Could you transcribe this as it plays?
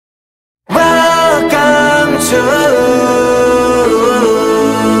Here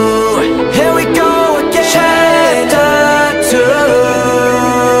we go again. Chapter 2.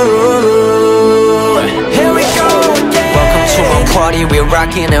 Here we go again. Welcome to my party, we're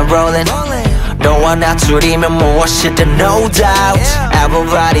rocking and rolling. 너와 나 둘이면 무엇이든 no doubt.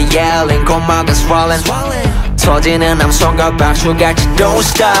 Everybody yelling, 고막은 swollen. 터지는 함성과 박수같이 don't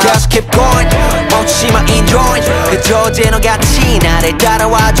stop. Just keep going, 멈추지마 enjoy. 그저 제너같이 나를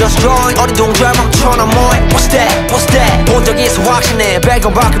따라와 just join. 어린 동작 멈춰 너 뭐해. What's that, what's that. 본 적 있어 확신해.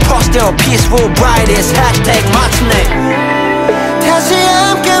 백원밖에 post there peaceful brightest hashtag 마침내. 다시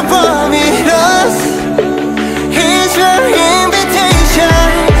함께 범이 lost. Here's your invitation.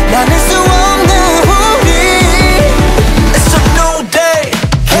 나눌 수 없는 우리. It's a new day.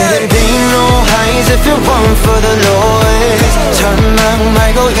 Can't be no highs if you want for the noise. 절망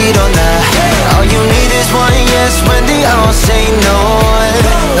말고 일어나. All you need is one yes when they all say no.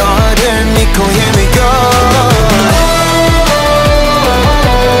 너를 믿고 here we go.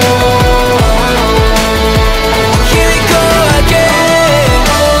 Here we go again.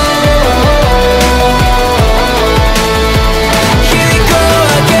 Here we go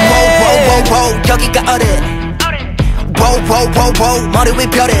again. Whoa, whoa, whoa, whoa. 여기가 어디? Whoa, whoa, whoa, whoa. 머리 위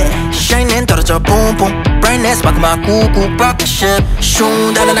별에 shining 떨어져 boom boom. Brightness 마구마구 꾹꾹 rocket ship.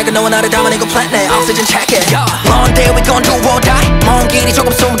 슝 달아나가 너와 나를 담아내고 planet oxygen check it. One day we gon' do or die. 먼 길이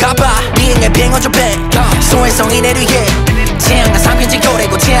조금 숨가봐. 비행에 비행어줘 배. 소외성이 내리게. 태양과 상핀지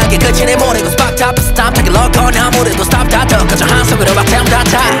요래고 태양의 끝이 내 모래고 Spot top stop 타기 럭건 아무래도 stop 다 더 한 속으로 막 템 다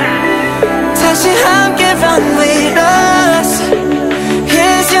타. 다시 함께 run with us.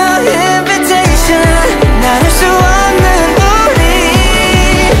 Here's your invitation. 나눌 수 없는 우리.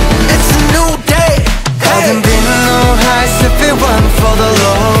 It's a new day. Haven't been no highs if it weren't for the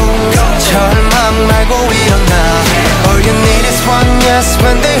lows. 절망 말고 일어나. All you need is one yes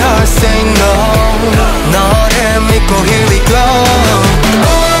when they all say no. 너를 믿고 here we go.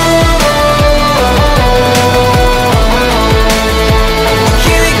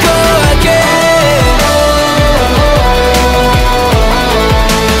 Here we go again.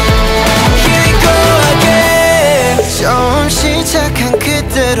 Here we go again. 처음 시작한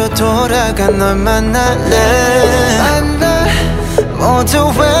그대로 돌아가 널 만날래.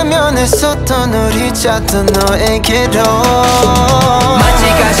 모두 외면했었던 우리 짰던 너에게로.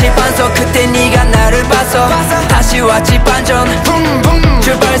 마치가시 반석 그때 네가 나를 봤어. 다시 왔지 반전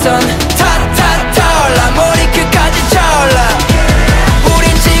출발선